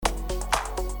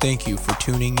Thank you for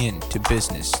tuning in to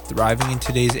Business Thriving in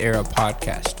Today's Era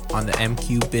podcast on the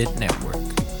MQBit Network.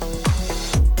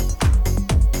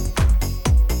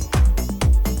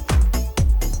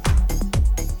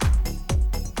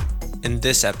 In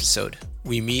this episode,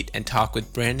 we meet and talk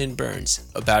with Brandon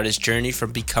Burns about his journey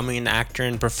from becoming an actor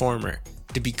and performer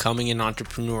to becoming an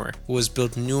entrepreneur who has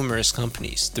built numerous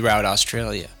companies throughout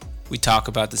Australia. We talk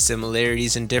about the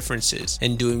similarities and differences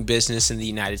in doing business in the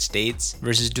United States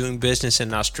versus doing business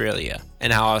in Australia,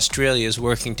 and how Australia is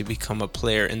working to become a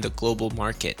player in the global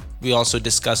market. We also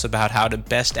discuss about how to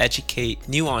best educate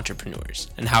new entrepreneurs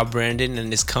and how Brandon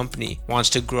and his company wants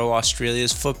to grow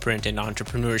Australia's footprint in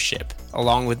entrepreneurship.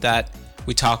 Along with that,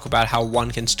 we talk about how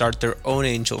one can start their own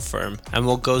angel firm and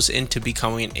what goes into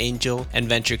becoming an angel and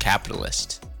venture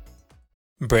capitalist.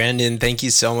 Brandon, thank you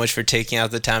so much for taking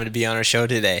out the time to be on our show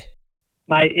today.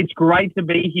 Mate, it's great to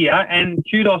be here, and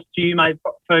kudos to you, mate,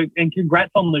 and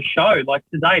congrats on the show. Like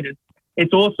today,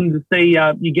 it's awesome to see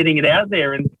you getting it out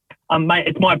there. And mate,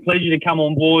 it's my pleasure to come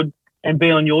on board and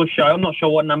be on your show. I'm not sure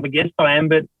what number guest I am,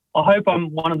 but I hope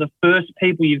I'm one of the first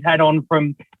people you've had on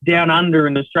from down under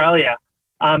in Australia,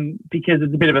 because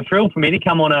it's a bit of a thrill for me to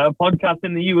come on a podcast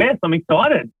in the US. I'm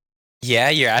excited.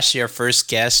 Yeah, you're actually our first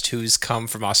guest who's come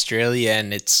from Australia,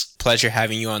 and it's a pleasure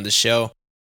having you on the show.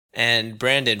 And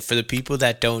Brandon, for the people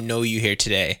that don't know you here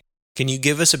today, can you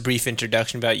give us a brief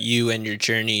introduction about you and your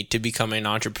journey to becoming an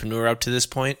entrepreneur up to this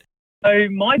point? So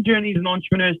my journey as an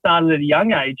entrepreneur started at a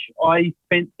young age. I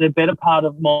spent the better part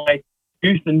of my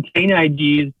youth and teenage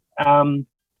years as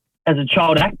a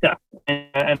child actor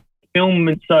and film.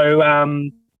 And so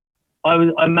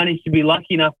I managed to be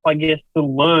lucky enough, I guess, to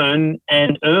learn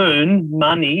and earn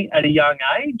money at a young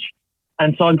age.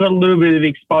 And so I got a little bit of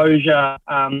exposure,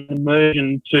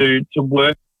 immersion to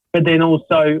work. But then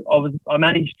also I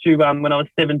managed to, when I was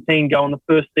 17, go on the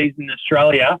first season in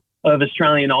Australia of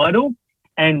Australian Idol.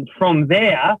 And from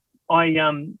there,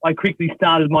 I quickly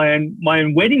started my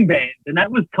own wedding band. And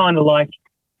that was kind of like,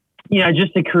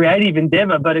 just a creative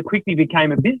endeavor, but it quickly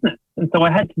became a business. And so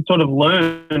I had to sort of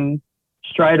learn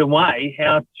straight away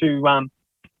how to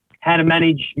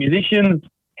manage musicians,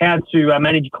 how to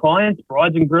manage clients,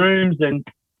 brides and grooms,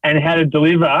 and how to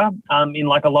deliver in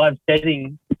like a live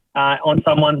setting on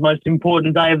someone's most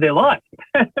important day of their life.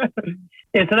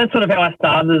 Yeah, so that's sort of how I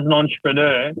started as an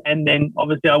entrepreneur. And then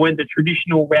obviously I went the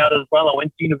traditional route as well. I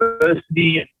went to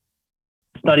university and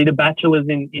studied a bachelor's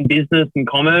in business and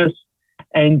commerce.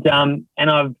 And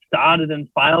I've started and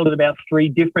failed at about 3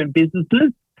 different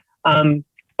businesses.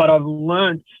 But I've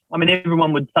learnt,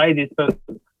 everyone would say this, but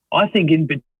I think in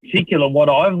particular what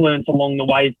I've learnt along the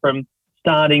way from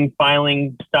starting,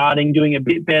 failing, starting, doing a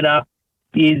bit better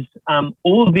is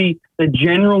all of the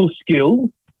general skills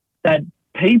that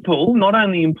people, not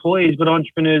only employees but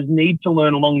entrepreneurs, need to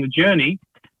learn along the journey,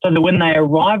 so that when they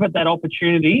arrive at that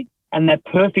opportunity and that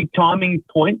perfect timing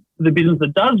point for the business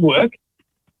that does work,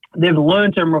 they've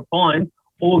learned and refined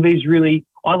all of these really,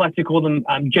 I like to call them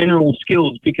general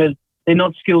skills, because they're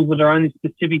not skills that are only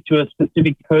specific to a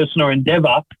specific person or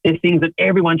endeavor. They're things that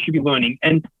everyone should be learning.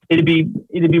 And it'd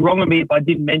be wrong of me if I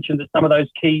didn't mention that some of those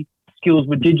key skills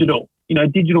were digital.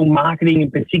 Digital marketing in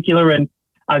particular, and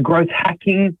growth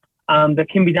hacking that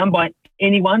can be done by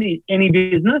anyone in any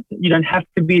business. You don't have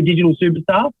to be a digital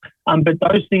superstar. But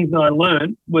those things that I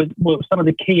learned were some of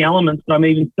the key elements that I'm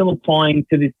even still applying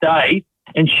to this day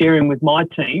and sharing with my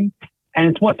team. And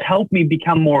it's what's helped me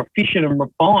become more efficient and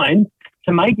refined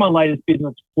to make my latest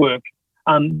business work,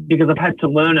 because I've had to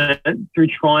learn it through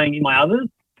trying in my others.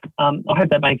 I hope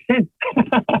that makes sense.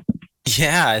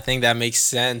 Yeah, I think that makes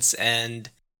sense. And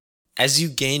as you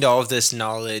gained all of this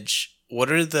knowledge,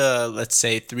 what are the, let's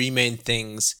say, 3 main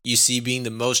things you see being the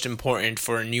most important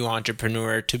for a new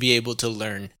entrepreneur to be able to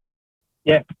learn?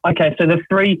 Yeah, okay. So the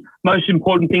 3 most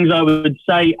important things I would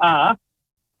say are,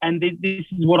 and this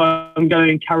is what I'm going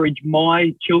to encourage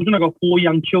my children. I've got 4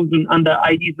 young children under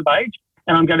 8 years of age,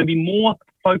 and I'm going to be more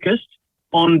focused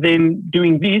on them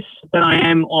doing this than I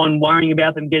am on worrying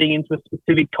about them getting into a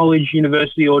specific college,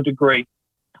 university, or degree.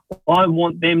 I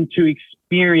want them to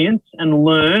experience and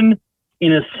learn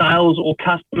in a sales or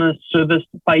customer service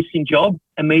facing job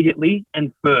immediately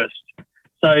and first.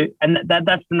 So, and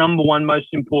that's the number 1 most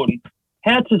important.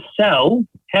 How to sell,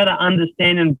 how to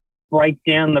understand and break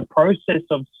down the process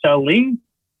of selling,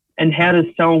 and how to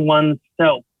sell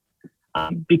oneself.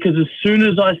 Because as soon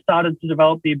as I started to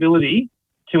develop the ability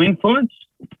to influence,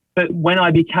 but when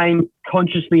I became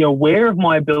consciously aware of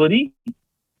my ability,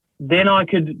 then I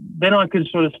could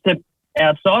sort of step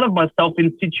outside of myself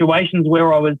in situations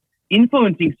where I was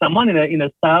influencing someone in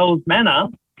a sales manner,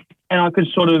 and I could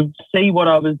sort of see what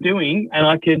I was doing, and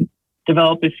I could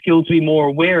develop this skill to be more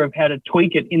aware of how to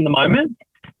tweak it in the moment.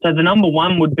 So the number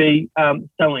one would be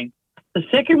selling. The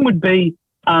second would be,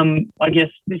 I guess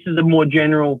this is a more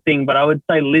general thing, but I would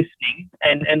say listening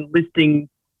and listening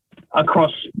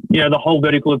across, the whole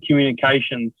vertical of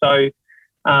communication. So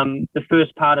the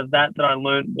first part of that I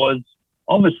learned was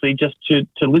obviously just to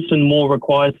listen more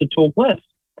requires to talk less.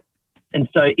 And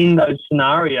so in those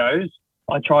scenarios,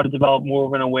 I try to develop more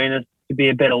of an awareness to be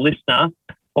a better listener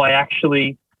by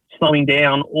actually slowing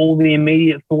down all the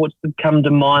immediate thoughts that come to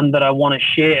mind that I want to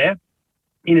share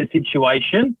in a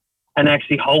situation and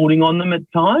actually holding on them at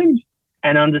times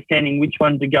and understanding which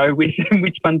one to go with and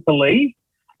which one to leave.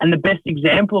 And the best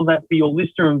example of that for your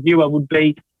listener and viewer would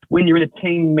be when you're in a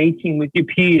team meeting with your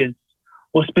peers,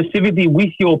 or specifically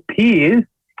with your peers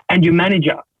and your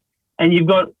manager. And you've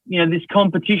got, this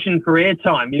competition for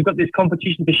airtime. You've got this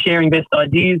competition for sharing best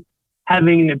ideas,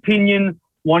 having an opinion,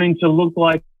 wanting to look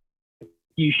like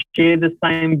you share the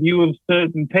same view of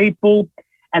certain people.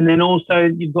 And then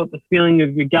also you've got the feeling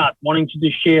of your gut, wanting to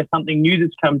just share something new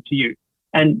that's come to you.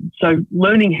 And so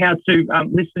learning how to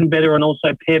listen better and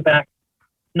also pare back,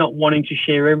 not wanting to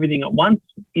share everything at once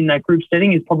in that group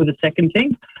setting is probably the second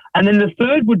thing. And then the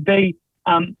third would be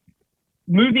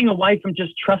moving away from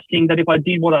just trusting that if I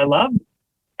did what I loved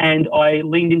and I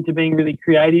leaned into being really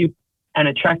creative and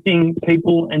attracting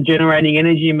people and generating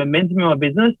energy and momentum in my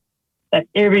business, that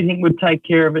everything would take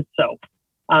care of itself.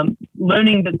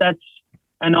 Learning that that's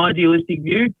an idealistic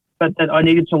view, but that I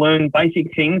needed to learn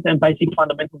basic things and basic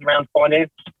fundamentals around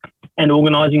finance and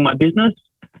organising my business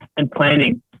and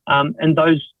planning. And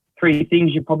those three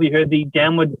things, you probably heard the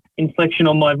downward inflection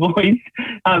on my voice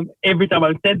every time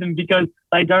I've said them, because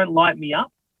they don't light me up,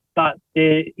 but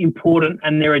they're important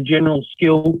and they're a general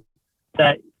skill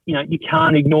that, you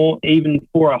can't ignore even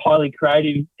for a highly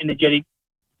creative, energetic,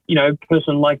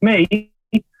 person like me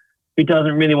who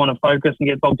doesn't really want to focus and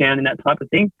get bogged down in that type of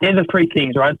thing. They're the three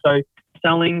things, right? So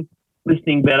selling,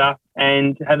 listening better,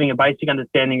 and having a basic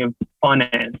understanding of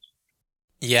finance.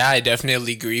 Yeah, I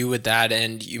definitely agree with that.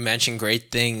 And you mentioned great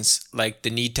things like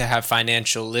the need to have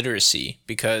financial literacy,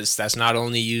 because that's not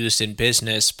only used in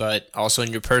business, but also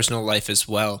in your personal life as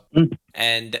well.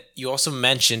 And you also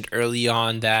mentioned early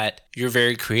on that you're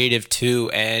very creative too.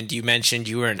 And you mentioned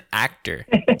you were an actor.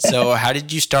 So how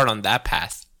did you start on that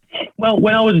path? Well,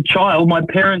 when I was a child, my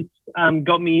parents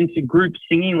got me into group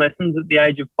singing lessons at the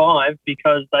age of 5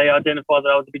 because they identified that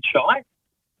I was a bit shy.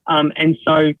 And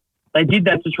so they did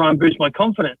that to try and boost my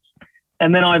confidence.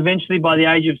 And then I eventually, by the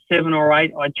age of 7 or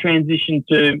 8, I transitioned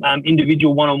to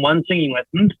individual one-on-one singing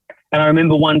lessons. And I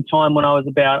remember one time when I was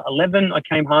about 11, I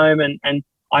came home and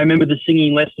I remember the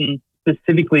singing lesson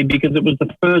specifically because it was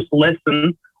the first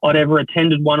lesson I'd ever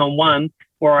attended one-on-one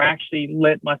where I actually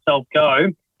let myself go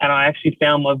and I actually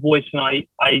found my voice and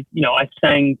I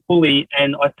sang fully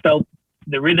and I felt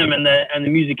the rhythm and the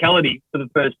musicality for the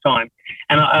first time.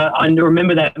 And I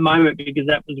remember that moment because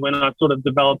that was when I sort of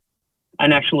developed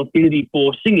an actual affinity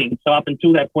for singing. So up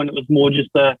until that point, it was more just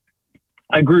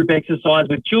a group exercise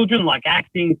with children, like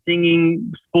acting,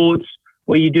 singing, sports,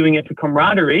 where you're doing it for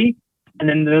camaraderie. And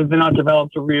then I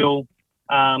developed a real,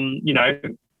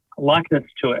 likeness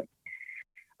to it.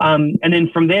 And then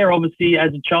from there, obviously,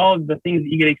 as a child, the things that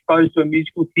you get exposed to in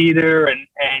musical theatre and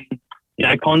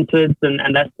concerts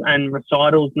and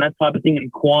recitals and that type of thing,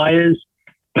 and choirs.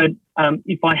 But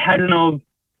if I hadn't have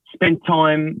spent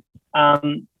time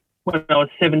when I was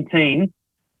 17,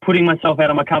 putting myself out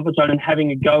of my comfort zone and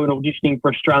having a go and auditioning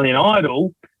for Australian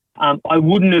Idol, I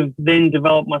wouldn't have then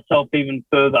developed myself even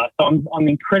further. So I'm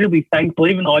incredibly thankful,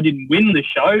 even though I didn't win the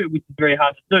show, which is very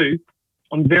hard to do.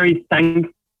 I'm very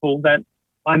thankful that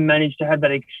I managed to have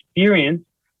that experience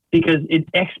because it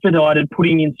expedited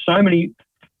putting in so many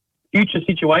future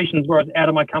situations where I was out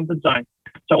of my comfort zone.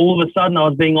 So all of a sudden I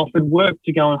was being offered work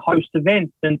to go and host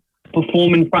events and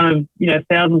perform in front of,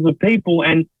 thousands of people.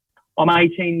 And I'm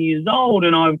 18 years old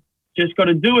and I've just got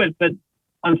to do it. But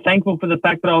I'm thankful for the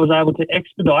fact that I was able to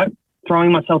expedite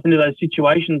throwing myself into those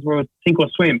situations where it was sink or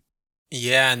swim.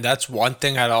 Yeah, and that's one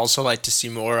thing I'd also like to see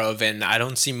more of, and I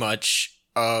don't see much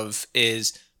of,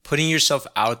 is putting yourself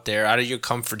out there, out of your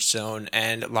comfort zone.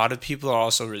 And a lot of people are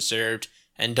also reserved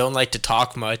and don't like to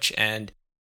talk much. And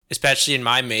especially in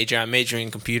my major, I'm majoring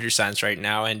in computer science right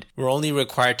now, and we're only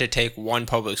required to take one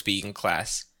public speaking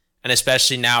class. And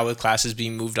especially now with classes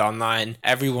being moved online,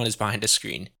 everyone is behind a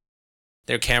screen.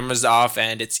 Their camera's off,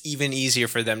 and it's even easier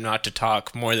for them not to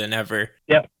talk more than ever.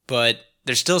 Yep. But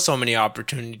there's still so many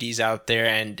opportunities out there,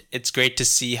 and it's great to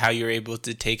see how you're able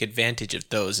to take advantage of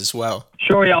those as well.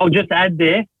 Sure, yeah, I'll just add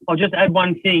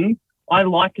one thing. I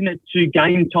liken it to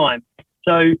game time.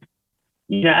 So,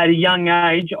 at a young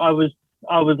age, I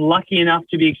I was lucky enough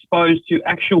to be exposed to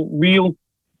actual real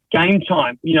game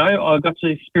time. You know, I got to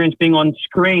experience being on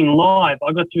screen live.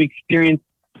 I got to experience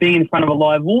being in front of a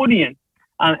live audience.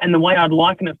 And the way I'd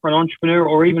liken it for an entrepreneur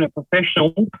or even a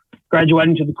professional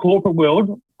graduating to the corporate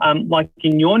world, like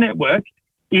in your network,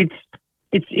 it's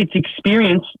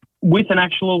experience with an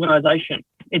actual organisation.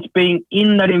 It's being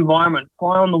in that environment,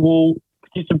 fly on the wall,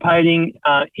 participating,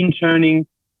 interning.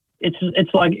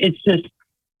 It's just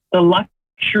the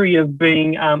luxury of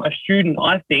being a student,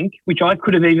 I think, which I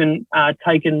could have even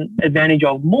taken advantage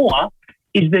of more,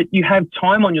 is that you have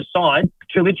time on your side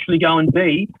to literally go and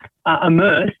be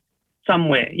immersed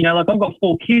somewhere. You know, like I've got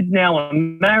 4 kids now,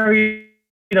 I'm married,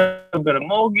 I've got a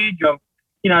mortgage,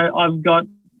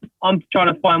 I'm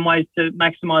trying to find ways to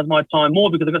maximise my time more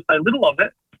because I've got so little of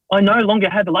it. I no longer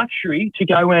have the luxury to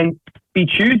go and be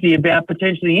choosy about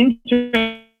potentially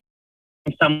interning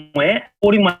somewhere,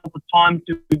 affording myself the time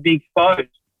to be exposed.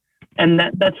 And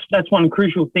that's one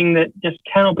crucial thing that just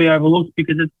cannot be overlooked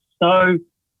because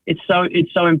it's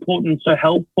so important and so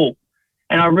helpful.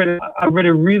 And I read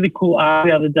a really cool article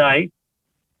the other day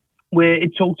where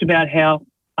it talked about how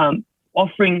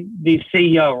offering the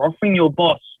CEO or offering your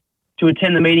boss to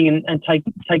attend the meeting and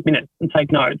take minutes and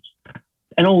take notes.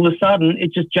 And all of a sudden,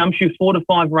 it just jumps you 4 to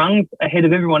 5 rungs ahead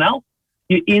of everyone else.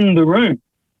 You're in the room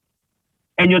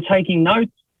and you're taking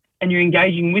notes and you're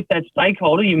engaging with that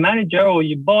stakeholder, your manager or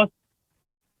your boss,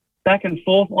 back and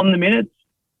forth on the minutes.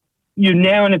 You're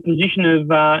now in a position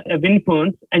of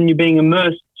influence and you're being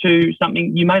immersed to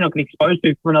something you may not get exposed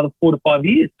to for another 4 to 5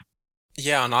 years.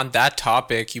 Yeah, and on that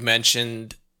topic, you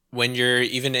mentioned when you're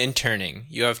even interning,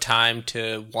 you have time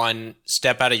to, one,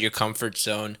 step out of your comfort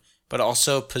zone, but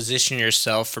also position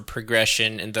yourself for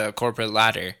progression in the corporate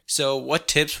ladder. So what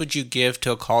tips would you give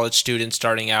to a college student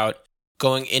starting out,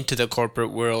 going into the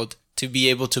corporate world to be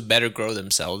able to better grow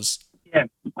themselves? Yeah,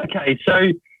 okay. So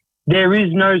there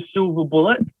is no silver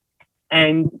bullet.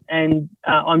 And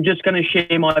I'm just going to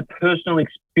share my personal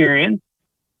experience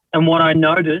and what I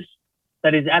noticed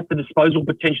that is at the disposal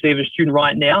potentially of a student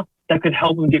right now that could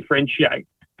help them differentiate.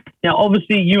 Now,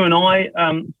 obviously, you and I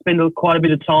spend quite a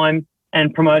bit of time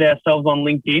and promote ourselves on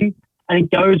LinkedIn, and it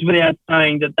goes without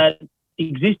saying that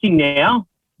existing now,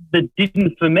 that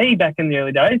didn't for me back in the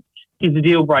early days, is a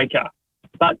deal breaker.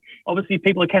 But obviously,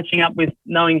 people are catching up with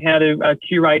knowing how to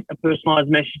curate a personalised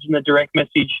message and a direct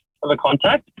message of a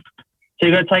contact. So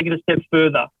you've got to take it a step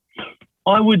further.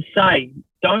 I would say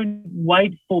don't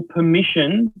wait for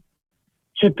permission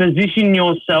to position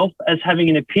yourself as having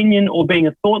an opinion or being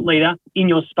a thought leader in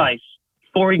your space.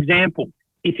 For example,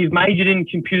 if you've majored in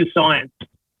computer science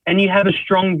and you have a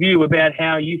strong view about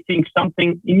how you think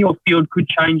something in your field could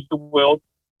change the world,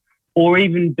 or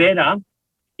even better,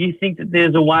 you think that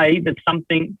there's a way that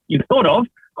something you've thought of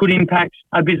could impact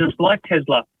a business like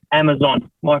Tesla,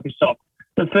 Amazon, Microsoft,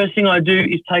 the first thing I do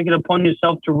is take it upon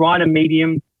yourself to write a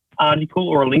Medium article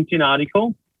or a LinkedIn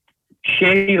article,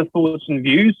 share your thoughts and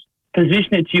views,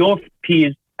 position it to your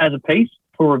peers as a piece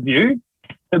for review,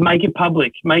 but make it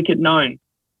public, make it known,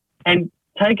 and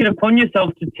take it upon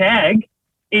yourself to tag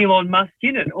Elon Musk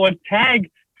in it or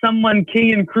tag someone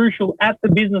key and crucial at the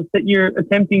business that you're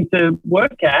attempting to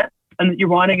work at and that you're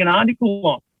writing an article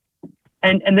on.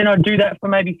 And then I do that for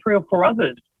maybe 3 or 4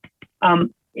 others.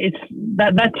 It's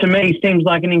that to me seems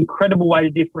like an incredible way to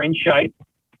differentiate,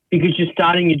 because you're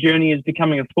starting your journey as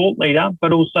becoming a thought leader,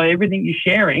 but also everything you're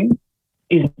sharing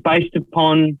is based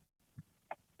upon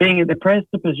being at the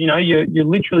precipice. You know, you're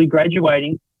literally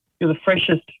graduating. You're the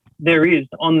freshest there is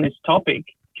on this topic,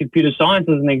 computer science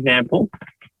as an example.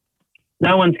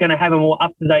 No one's going to have a more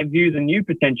up-to-date view than you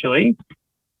potentially.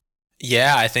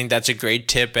 Yeah, I think that's a great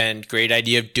tip and great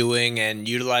idea of doing, and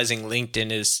utilizing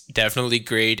LinkedIn is definitely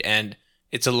great. And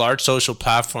it's a large social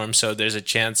platform, so there's a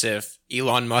chance if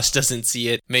Elon Musk doesn't see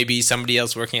it, maybe somebody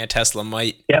else working at Tesla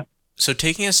might. Yeah. So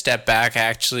taking a step back,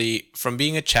 actually, from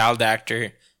being a child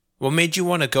actor, what made you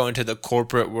want to go into the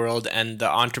corporate world and the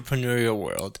entrepreneurial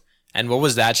world? And what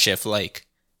was that shift like?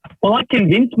 Well, I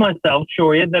convinced myself,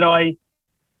 Shaurya, that I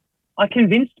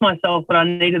convinced myself that I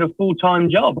needed a full-time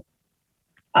job.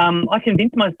 I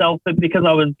convinced myself that because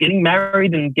I was getting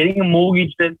married and getting a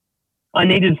mortgage that I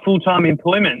needed full-time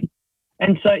employment.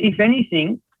 And so, if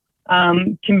anything,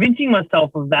 convincing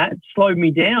myself of that slowed me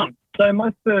down. So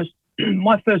my first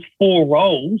 4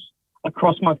 roles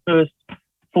across my first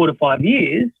 4 to 5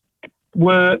 years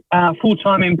were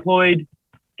full-time employed,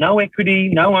 no equity,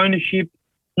 no ownership,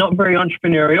 not very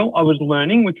entrepreneurial. I was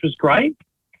learning, which was great.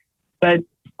 But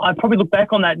I probably look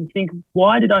back on that and think,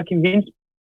 why did I convince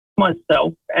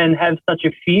myself and have such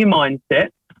a fear mindset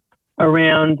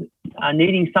around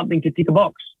needing something to tick a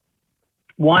box?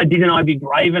 Why didn't I be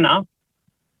brave enough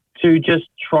to just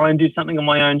try and do something on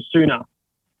my own sooner.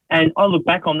 And I look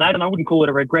back on that, and I wouldn't call it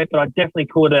a regret, but I definitely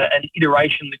call it an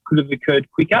iteration that could have occurred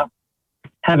quicker,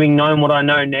 having known what I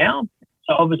know now.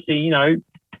 So obviously, you know,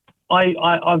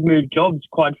 I've moved jobs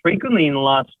quite frequently in the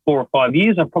last 4 or 5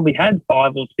 years. I've probably had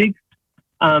 5 or 6.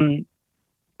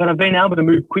 But I've been able to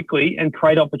move quickly and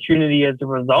create opportunity as a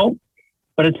result.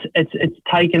 But it's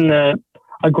taken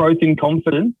a growth in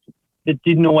confidence that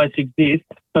didn't always exist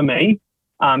for me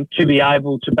to be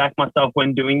able to back myself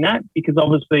when doing that, because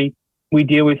obviously we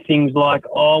deal with things like,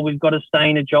 we've got to stay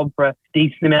in a job for a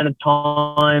decent amount of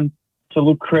time to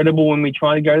look credible when we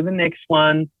try to go to the next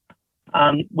one.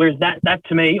 Whereas that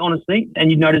to me, honestly,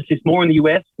 and you notice this more in the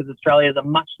US because Australia is a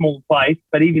much smaller place,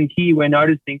 but even here we're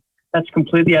noticing that's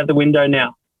completely out the window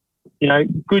now. You know,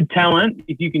 good talent,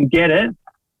 if you can get it,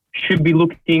 should be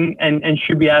looking and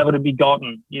should be able to be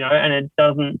gotten, you know, and it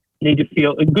doesn't need to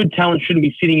feel, a good talent shouldn't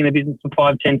be sitting in the business for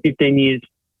 5, 10, 15 years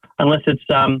unless it's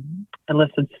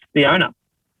the owner.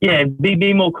 Yeah,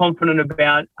 be more confident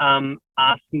about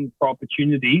asking for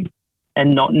opportunities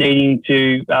and not needing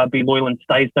to be loyal and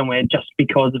stay somewhere just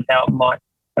because of how it might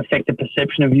affect the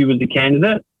perception of you as a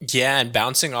candidate. Yeah, and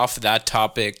bouncing off of that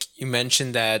topic, you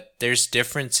mentioned that there's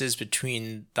differences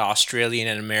between the Australian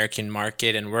and American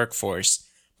market and workforce.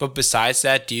 But besides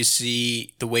that, do you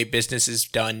see the way business is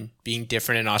done being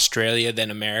different in Australia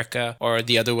than America, or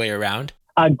the other way around?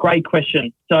 Great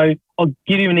question. So I'll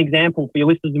give you an example for your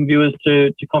listeners and viewers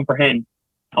to comprehend.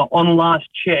 On last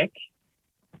check,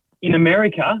 in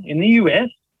America, in the US,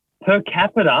 per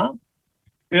capita,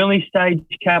 early stage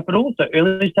capital, so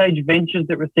early stage ventures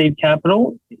that receive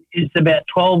capital is about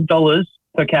 $12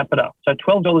 per capita, so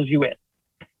 $12 US.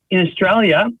 In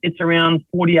Australia, it's around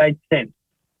 48 cents.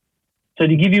 So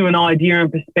to give you an idea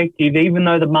and perspective, even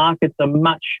though the markets are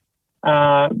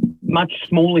much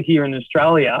smaller here in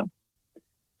Australia,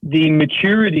 the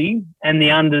maturity and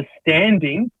the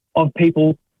understanding of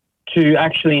people to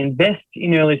actually invest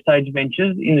in early stage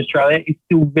ventures in Australia is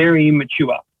still very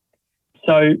immature.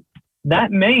 So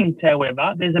that means,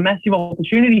 however, there's a massive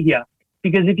opportunity here,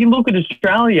 because if you look at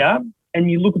Australia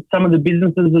and you look at some of the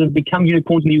businesses that have become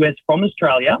unicorns in the US from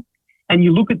Australia, and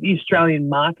you look at the Australian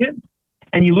market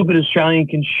and you look at Australian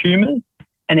consumers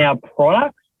and our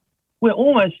products, we're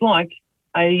almost like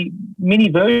a mini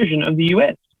version of the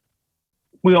US.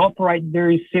 We operate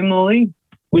very similarly.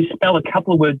 We spell a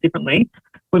couple of words differently.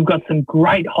 We've got some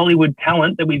great Hollywood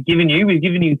talent that we've given you. We've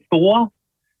given you Thor.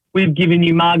 We've given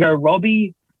you Margot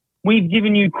Robbie. We've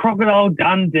given you Crocodile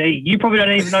Dundee. You probably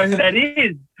don't even know who that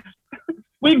is.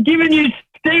 We've given you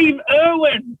Steve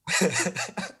Irwin.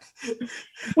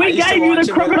 We gave you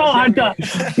the Crocodile Hunter.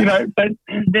 You know, but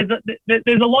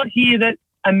there's a lot here that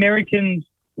Americans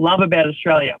love about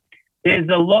Australia. There's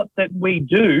a lot that we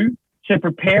do to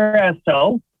prepare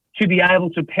ourselves to be able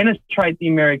to penetrate the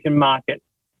American market.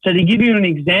 So to give you an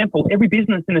example, every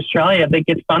business in Australia that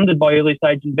gets funded by early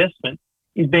stage investment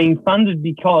is being funded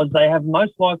because they have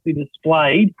most likely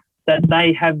displayed that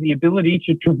they have the ability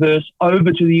to traverse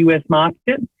over to the US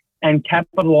market and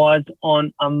capitalize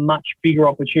on a much bigger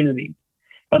opportunity.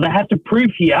 But they have to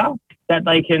prove here that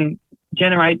they can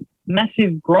generate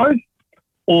massive growth,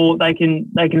 or they can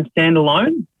stand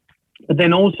alone, but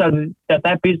then also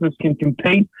that business can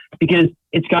compete, because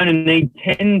it's going to need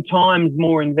 10 times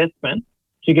more investment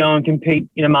to go and compete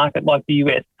in a market like the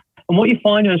US. And what you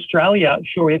find in Australia,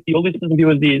 sure, if your listeners and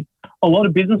viewers, is a lot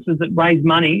of businesses that raise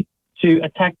money to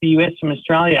attack the US from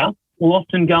Australia will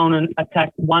often go on and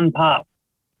attack one part.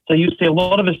 So you'll see a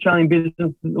lot of Australian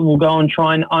businesses that will go and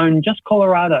try and own just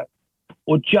Colorado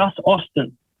or just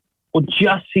Austin or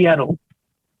just Seattle.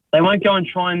 They won't go and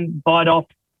try and bite off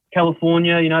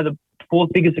California, you know, the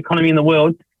 4th biggest economy in the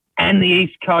world, and the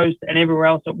East Coast and everywhere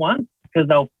else at once, because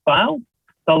they'll fail.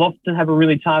 They'll often have a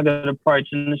really targeted approach.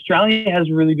 And Australia has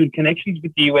really good connections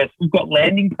with the US. We've got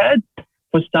landing pads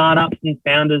for startups and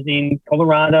founders in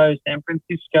Colorado, San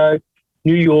Francisco,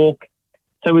 New York.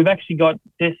 So we've actually got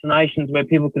destinations where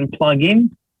people can plug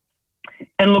in.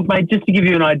 And look, mate, just to give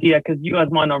you an idea, because you guys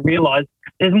might not realise,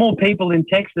 there's more people in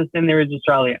Texas than there is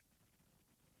Australia.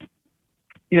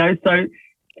 You know, so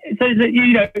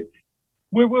you know,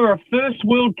 we're a first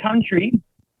world country,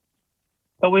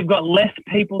 but we've got less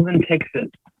people than Texas.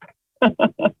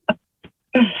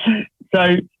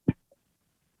 So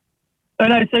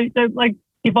like,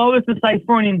 if I was to say,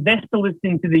 for an investor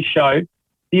listening to this show,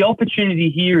 the opportunity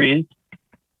here is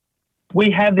we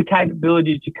have the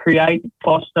capability to create,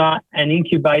 foster, and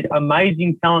incubate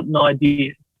amazing talent and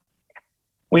ideas.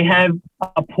 We have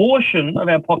a portion of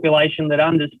our population that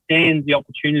understands the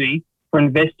opportunity for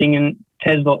investing in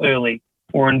Tesla early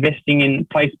or investing in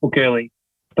Facebook early.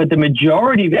 but the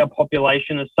majority of our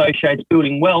population associates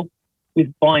building wealth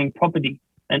with buying property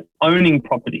and owning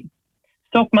property.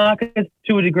 Stock markets,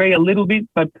 to a degree, a little bit,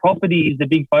 but property is the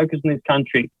big focus in this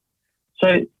country.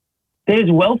 So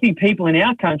there's wealthy people in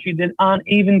our country that aren't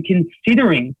even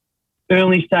considering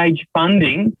early stage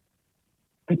funding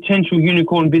potential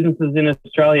unicorn businesses in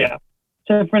Australia.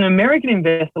 So for an American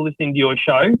investor listening to your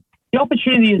show, the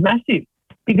opportunity is massive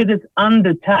because it's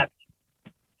undertapped.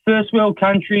 First world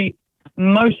country,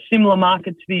 most similar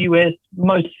market to the US,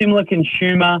 most similar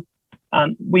consumer.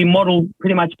 We model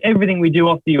pretty much everything we do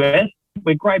off the US.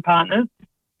 We're great partners,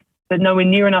 but nowhere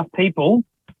near enough people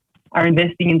are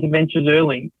investing into ventures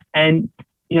early. And,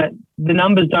 the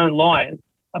numbers don't lie.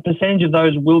 A percentage of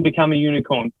those will become a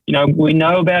unicorn. We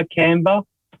know about Canva.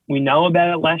 We know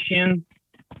about Atlassian.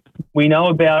 We know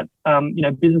about,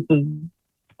 businesses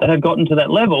that have gotten to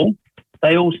that level.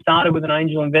 They all started with an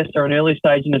angel investor at an early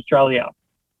stage in Australia.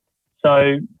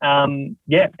 So,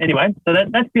 anyway, so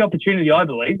that's the opportunity, I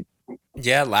believe.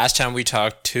 Yeah, last time we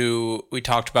talked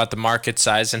about the market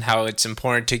size and how it's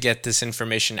important to get this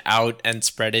information out and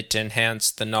spread it to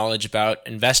enhance the knowledge about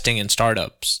investing in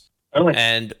startups. Totally.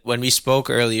 And when we spoke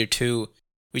earlier too,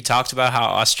 we talked about how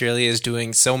Australia is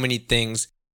doing so many things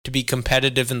to be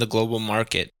competitive in the global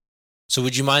market. So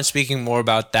would you mind speaking more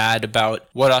about that, about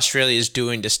what Australia is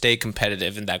doing to stay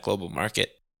competitive in that global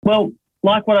market? Well,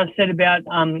 like what I said about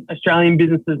Australian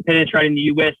businesses penetrating the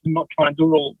US and not trying to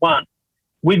do it all at once,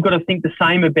 we've got to think the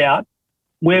same about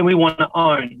where we want to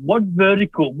own. What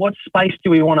vertical, what space do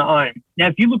we want to own? Now,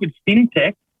 if you look at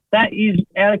fintech, that is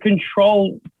out of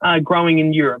control growing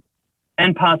in Europe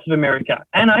and parts of America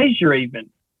and Asia even.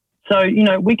 So,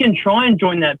 we can try and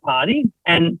join that party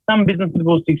and some businesses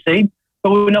will succeed,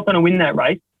 but we're not going to win that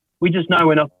race. We just know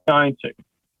we're not going to.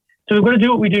 So we've got to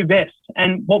do what we do best.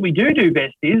 And what we do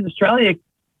best is Australia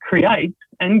creates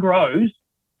and grows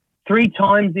 3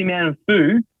 times the amount of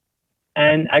food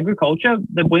and agriculture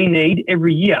that we need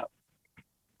every year.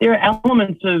 There are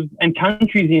elements and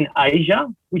countries in Asia,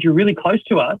 which are really close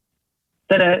to us,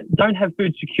 that don't have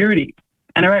food security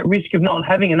and are at risk of not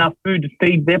having enough food to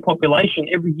feed their population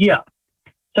every year.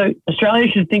 So Australia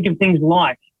should think of things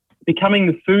like becoming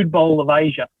the food bowl of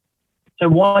Asia. So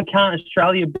why can't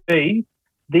Australia be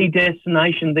the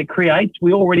destination that creates?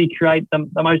 We already create the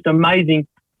most amazing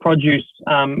produce,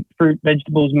 fruit,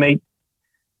 vegetables, meat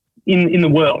in the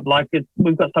world.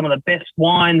 We've got some of the best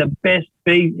wine, the best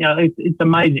beef. It's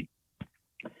amazing.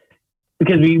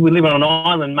 Because we live on an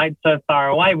island, mate, so far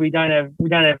away. We don't have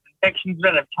infections, we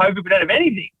don't have COVID, we don't have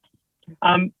anything.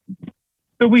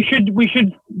 But we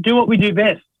should do what we do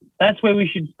best. That's where we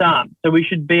should start. So we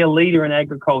should be a leader in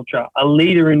agriculture, a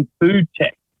leader in food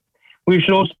tech. We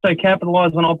should also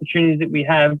capitalise on opportunities that we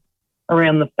have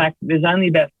around the fact that there's only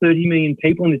about 30 million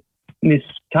people in this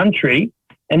country,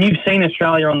 and you've seen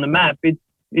Australia on the map.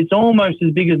 It's almost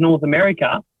as big as North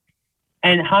America,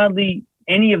 and hardly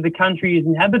any of the country is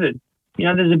inhabited.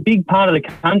 There's a big part of the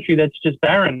country that's just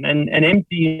barren and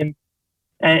empty,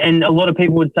 and a lot of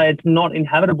people would say it's not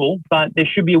inhabitable, but there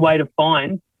should be a way to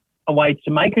find a way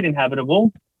to make it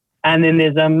inhabitable. And then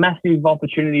there's a massive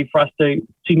opportunity for us to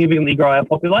significantly grow our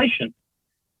population.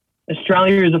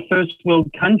 Australia is a first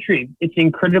world country. It's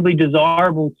incredibly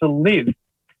desirable to live.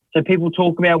 So people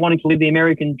talk about wanting to live the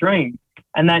American dream,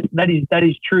 and that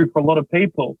is true for a lot of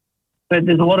people. But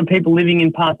there's a lot of people living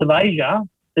in parts of Asia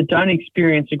that don't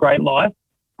experience a great life,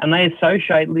 and they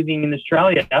associate living in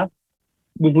Australia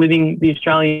with living the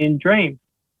Australian dream.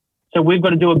 So we've got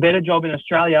to do a better job in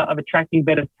Australia of attracting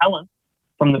better talent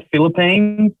from the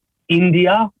Philippines,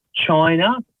 India,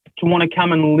 China, to want to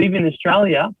come and live in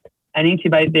Australia and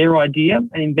incubate their idea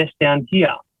and invest down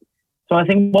here. So I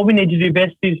think what we need to do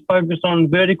best is focus on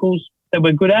verticals that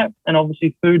we're good at, and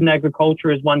obviously food and agriculture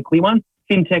is one clear one.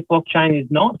 Fintech, blockchain is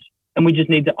not, and we just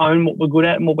need to own what we're good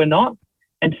at and what we're not.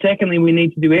 And secondly, we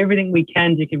need to do everything we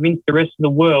can to convince the rest of the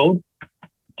world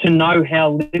to know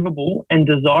how livable and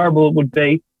desirable it would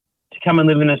be to come and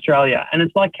live in Australia. And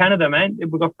it's like Canada, man.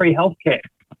 We've got free healthcare.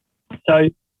 So,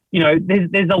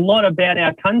 there's a lot about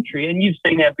our country, and you've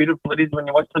seen how beautiful it is when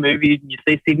you watch the movies and you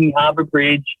see Sydney Harbour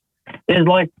Bridge. There's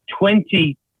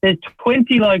 20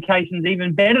 locations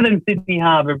even better than Sydney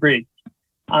Harbour Bridge.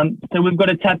 So we've got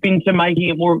to tap into making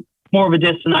it more of a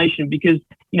destination, because,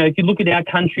 if you look at our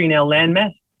country and our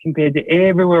landmass compared to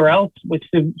everywhere else, we're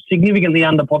significantly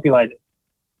underpopulated.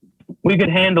 We could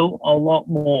handle a lot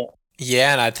more.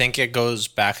 Yeah, and I think it goes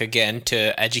back again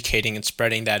to educating and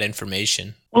spreading that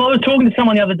information. Well, I was talking to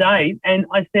someone the other day, and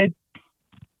I said,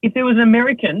 if there was an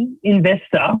American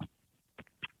investor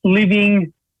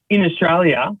living in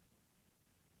Australia,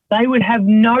 they would have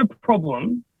no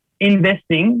problem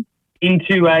investing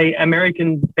into a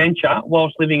American venture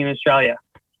whilst living in Australia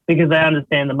because they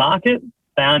understand the market,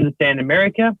 they understand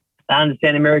America, they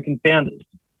understand American founders.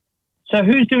 So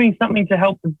who's doing something to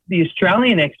help the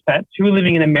Australian expats who are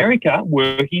living in America,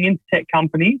 working in tech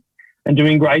companies and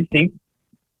doing great things,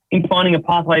 in finding a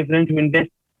pathway for them to invest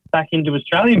back into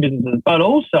Australian businesses, but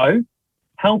also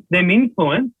help them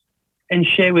influence and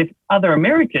share with other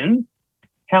Americans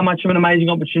how much of an amazing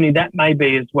opportunity that may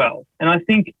be as well. And I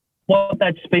think what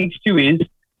that speaks to is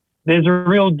there's a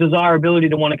real desirability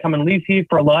to want to come and live here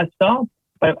for a lifestyle,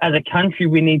 but as a country,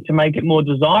 we need to make it more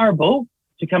desirable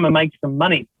to come and make some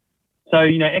money. So,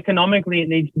 economically, it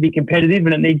needs to be competitive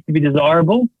and it needs to be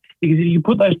desirable, because if you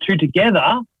put those two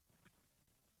together,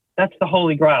 that's the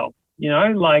holy grail.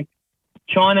 Like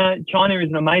China is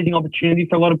an amazing opportunity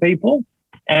for a lot of people,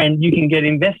 and you can get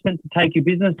investment to take your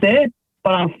business there.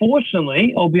 But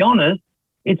unfortunately, I'll be honest,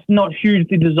 it's not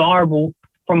hugely desirable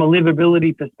from a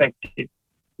livability perspective.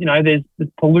 There's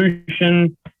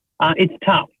pollution. It's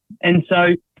tough. And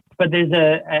so, but there's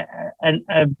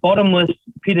a bottomless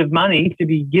pit of money to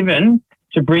be given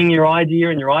to bring your idea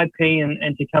and your IP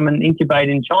and to come and incubate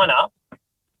in China.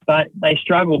 But they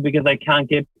struggle because they can't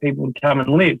get people to come and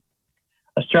live.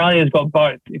 Australia's got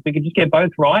both. If we could just get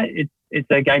both right, it's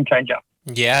a game changer.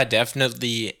 Yeah,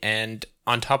 definitely. And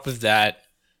on top of that,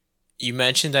 you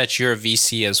mentioned that you're a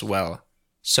VC as well.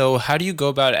 So how do you go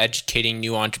about educating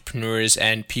new entrepreneurs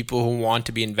and people who want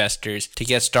to be investors to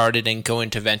get started and go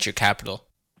into venture capital?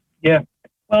 Yeah.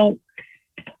 Well,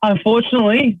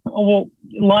 unfortunately,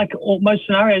 like most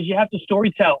scenarios, you have to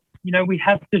storytell. We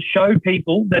have to show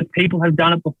people that people have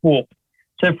done it before.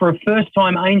 So for a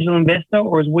first-time angel investor,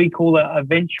 or as we call it, a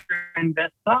venture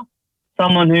investor,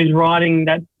 someone who's writing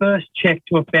that first check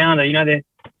to a founder,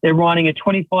 they're writing a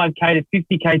 $25K to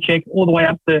 $50K check all the way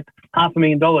up to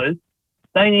 $500,000.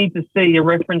 They need to see a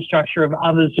reference structure of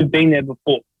others who've been there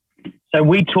before. So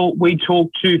we talk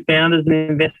to founders and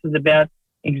investors about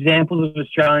examples of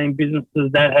Australian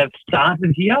businesses that have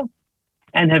started here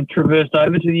and have traversed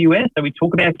over to the US. So we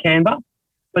talk about Canva,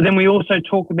 but then we also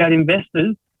talk about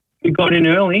investors who got in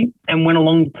early and went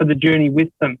along for the journey with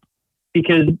them.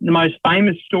 Because the most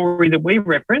famous story that we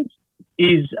reference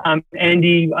is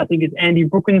Andy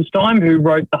Bruckenstein, who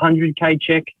wrote the 100K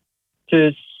check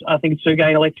to, I think,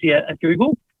 Sergey Alexei at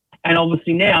Google. And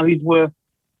obviously now he's worth,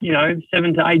 $7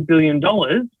 to $8 billion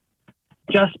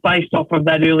just based off of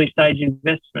that early stage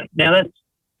investment. Now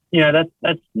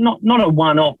that's not a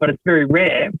one-off, but it's very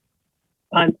rare.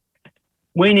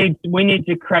 We need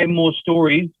to create more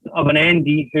stories of an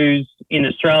Andy who's in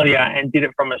Australia and did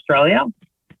it from Australia.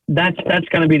 That's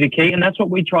going to be the key, and that's what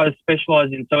we try to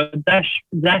specialise in. So at Dash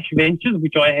Ventures,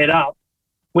 which I head up,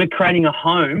 we're creating a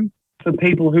home for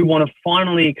people who want to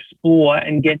finally explore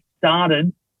and get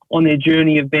started on their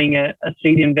journey of being a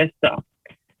seed investor.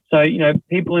 So,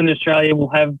 people in Australia will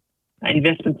have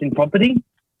investments in property.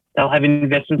 They'll have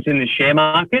investments in the share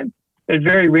market, but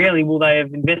very rarely will they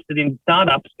have invested in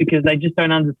startups because they just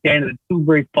don't understand it. It's still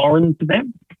very foreign to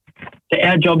them. So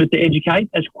our job is to educate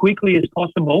as quickly as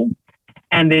possible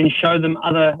and then show them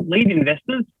other lead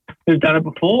investors who've done it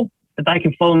before that they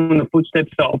can follow in the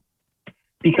footsteps of.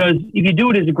 Because if you do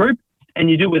it as a group and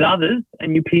you do it with others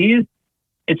and your peers,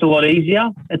 it's a lot easier.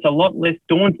 It's a lot less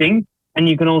daunting, and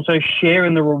you can also share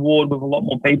in the reward with a lot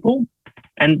more people.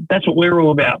 And that's what we're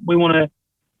all about. We want to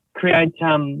create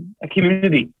a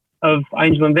community of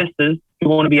angel investors who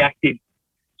want to be active.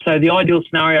 So the ideal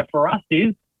scenario for us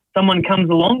is someone comes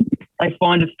along, they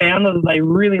find a founder that they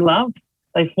really love,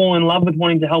 they fall in love with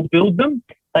wanting to help build them,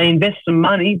 they invest some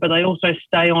money, but they also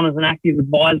stay on as an active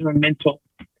advisor and mentor.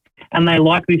 And they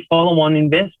likely follow on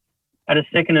invest at a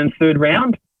second and third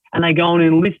round, and they go on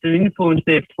and enlist and influence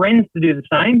their friends to do the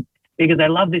same because they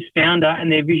love this founder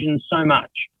and their vision so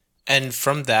much. And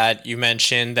from that, you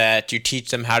mentioned that you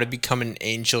teach them how to become an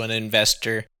angel and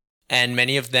investor, and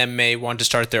many of them may want to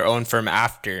start their own firm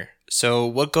after. So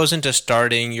what goes into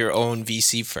starting your own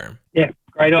VC firm? Yeah,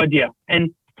 great idea.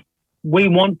 And we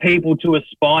want people to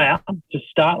aspire to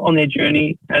start on their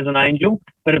journey as an angel,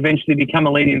 but eventually become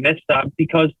a lead investor,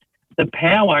 because the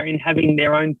power in having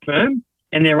their own firm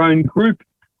and their own group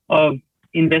of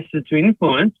investors to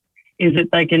influence is that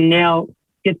they can now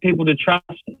get people to trust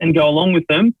and go along with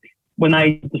them when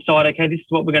they decide, okay, this is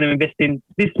what we're going to invest in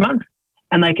this month,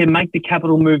 and they can make the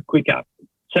capital move quicker.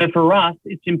 So for us,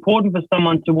 it's important for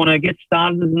someone to want to get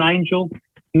started as an angel,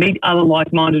 meet other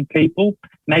like-minded people,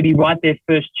 maybe write their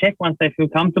first check once they feel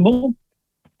comfortable,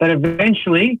 but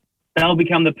eventually they'll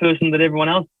become the person that everyone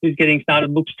else who's getting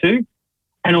started looks to.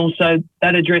 And also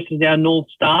that addresses our North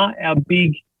Star, our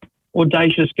big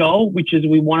audacious goal, which is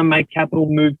we want to make capital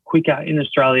move quicker in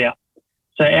Australia.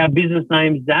 So our business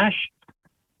name is Zash.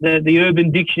 The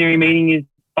Urban Dictionary meaning is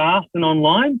fast and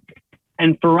online.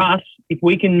 And for us, if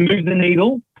we can move the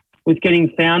needle with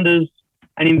getting founders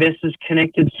and investors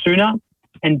connected sooner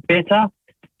and better,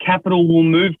 capital will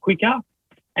move quicker.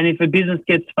 And if a business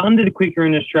gets funded quicker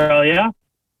in Australia,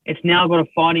 it's now got a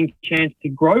fighting chance to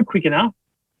grow quick enough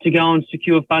to go and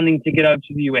secure funding to get over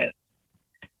to the US.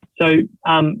 So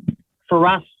for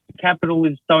us, capital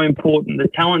is so important. The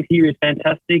talent here is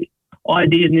fantastic.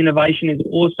 Ideas and innovation is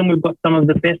awesome. We've got some of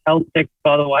the best health tech,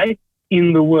 by the way,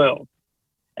 in the world.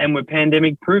 And we're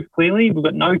pandemic proof, clearly. We've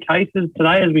got no cases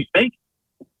today as we speak,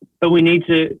 but we need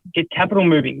to get capital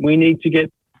moving. We need to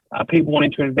get people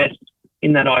wanting to invest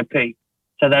in that IP.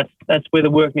 So that's where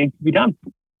the work needs to be done.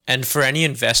 And for any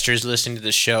investors listening to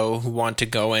the show who want to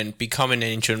go and become an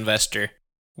angel investor,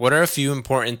 what are a few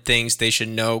important things they should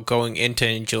know going into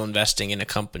angel investing in a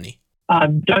company?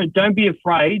 Don't be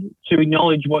afraid to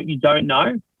acknowledge what you don't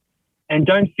know, and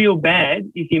don't feel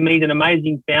bad if you meet an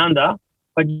amazing founder,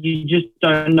 but you just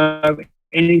don't know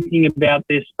anything about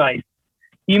their space.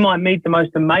 You might meet the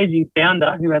most amazing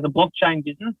founder who has a blockchain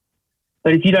business,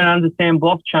 but if you don't understand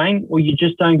blockchain or you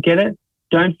just don't get it,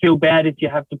 don't feel bad if you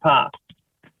have to pass.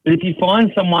 But if you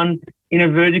find someone in a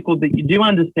vertical that you do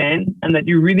understand and that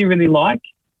you really, really like,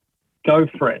 go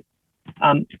for it,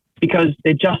 because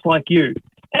they're just like you.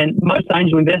 And most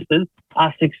angel investors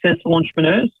are successful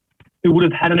entrepreneurs who would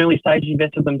have had an early stage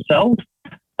investor themselves.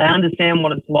 They understand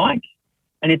what it's like.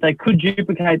 And if they could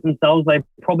duplicate themselves, they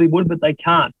probably would, but they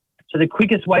can't. So the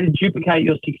quickest way to duplicate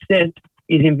your success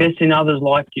is invest in others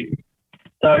like you.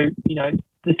 So,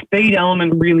 the speed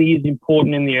element really is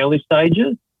important in the early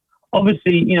stages.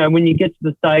 Obviously, when you get to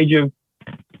the stage of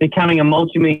becoming a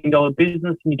multi-million-dollar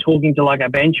business and you're talking to like a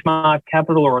Benchmark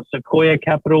Capital or a Sequoia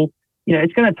Capital,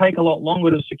 it's going to take a lot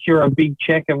longer to secure a big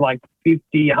check of like $50,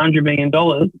 $100 million,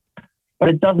 but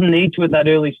it doesn't need to at that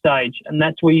early stage. And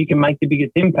that's where you can make the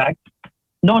biggest impact.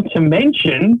 Not to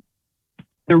mention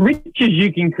the riches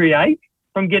you can create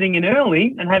from getting in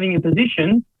early and having a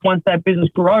position once that business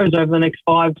grows over the next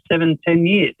 5, 7, 10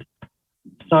 years.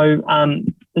 So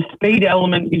the speed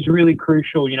element is really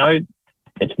crucial.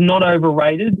 It's not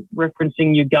overrated,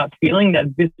 referencing your gut feeling, that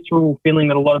visceral feeling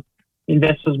that a lot of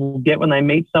investors will get when they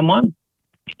meet someone.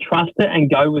 Trust it and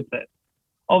go with it.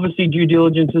 Obviously, due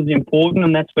diligence is important,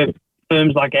 and that's where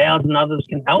firms like ours and others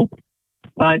can help.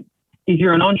 But if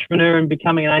you're an entrepreneur and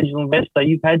becoming an angel investor,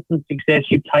 you've had some success,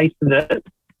 you've tasted it,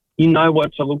 you know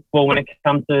what to look for when it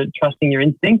comes to trusting your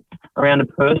instinct around a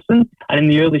person. And in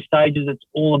the early stages, it's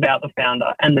all about the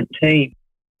founder and the team.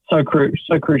 So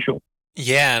crucial.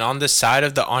 Yeah, and on the side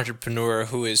of the entrepreneur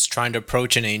who is trying to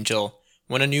approach an angel,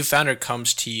 when a new founder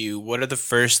comes to you, what are the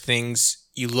first things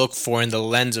you look for in the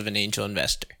lens of an angel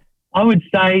investor? I would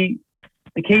say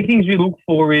the key things we look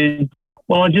for is,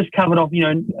 well, I just covered off,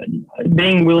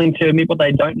 being willing to admit what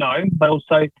they don't know, but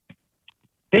also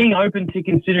being open to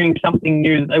considering something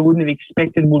new that they wouldn't have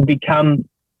expected would become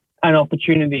an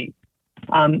opportunity.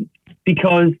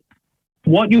 Because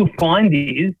what you'll find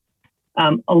is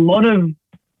a lot of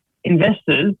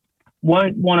investors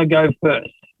won't want to go first.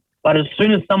 But as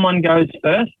soon as someone goes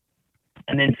first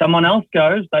and then someone else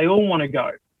goes, they all want to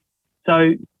go.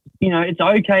 So, it's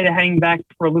okay to hang back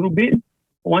for a little bit.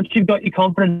 Once you've got your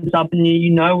confidence up and you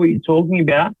know what you're talking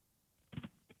about,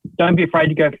 don't be afraid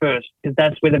to go first, because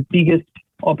that's where the biggest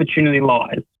opportunity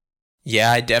lies.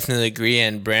 Yeah, I definitely agree.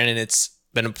 And Brandon, it's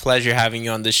been a pleasure having you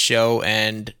on the show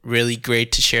and really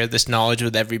great to share this knowledge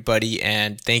with everybody.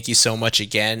 And thank you so much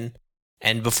again.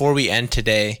 And before we end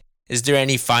today, is there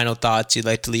any final thoughts you'd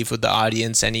like to leave with the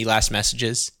audience? Any last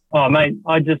messages? Oh, mate,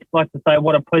 I'd just like to say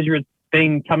what a pleasure it's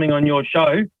been coming on your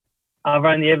show. I've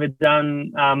only ever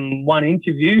done one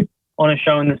interview on a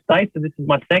show in the States, so this is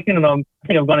my second, and I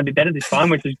think I've gone a bit better this time,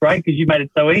 which is great because you made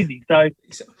it so easy. So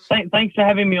thanks for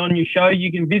having me on your show.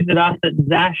 You can visit us at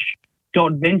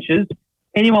zash.ventures.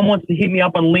 Anyone wants to hit me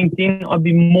up on LinkedIn, I'd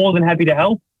be more than happy to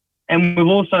help. And we've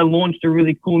also launched a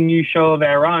really cool new show of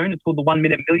our own. It's called The 1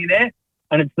 Minute Millionaire.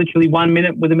 And it's literally 1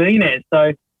 minute with a millionaire.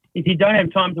 So if you don't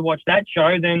have time to watch that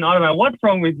show, then I don't know what's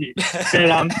wrong with you. But,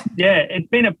 it's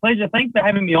been a pleasure. Thanks for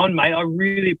having me on, mate. I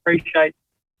really appreciate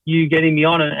you getting me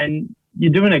on, and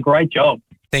you're doing a great job.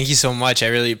 Thank you so much. I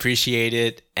really appreciate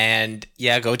it. And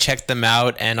yeah, go check them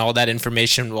out. And all that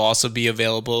information will also be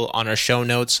available on our show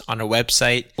notes on our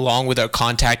website, along with our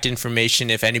contact information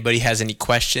if anybody has any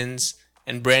questions.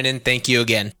 And Brandon, thank you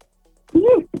again.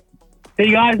 Woo. See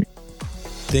you guys.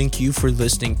 Thank you for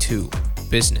listening to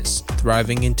Business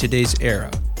Thriving in Today's Era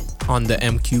on the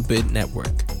MQBit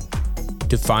Network.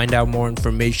 To find out more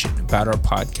information about our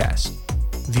podcast,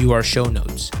 view our show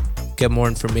notes, get more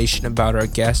information about our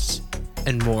guests,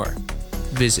 and more.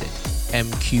 Visit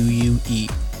mquebit.com.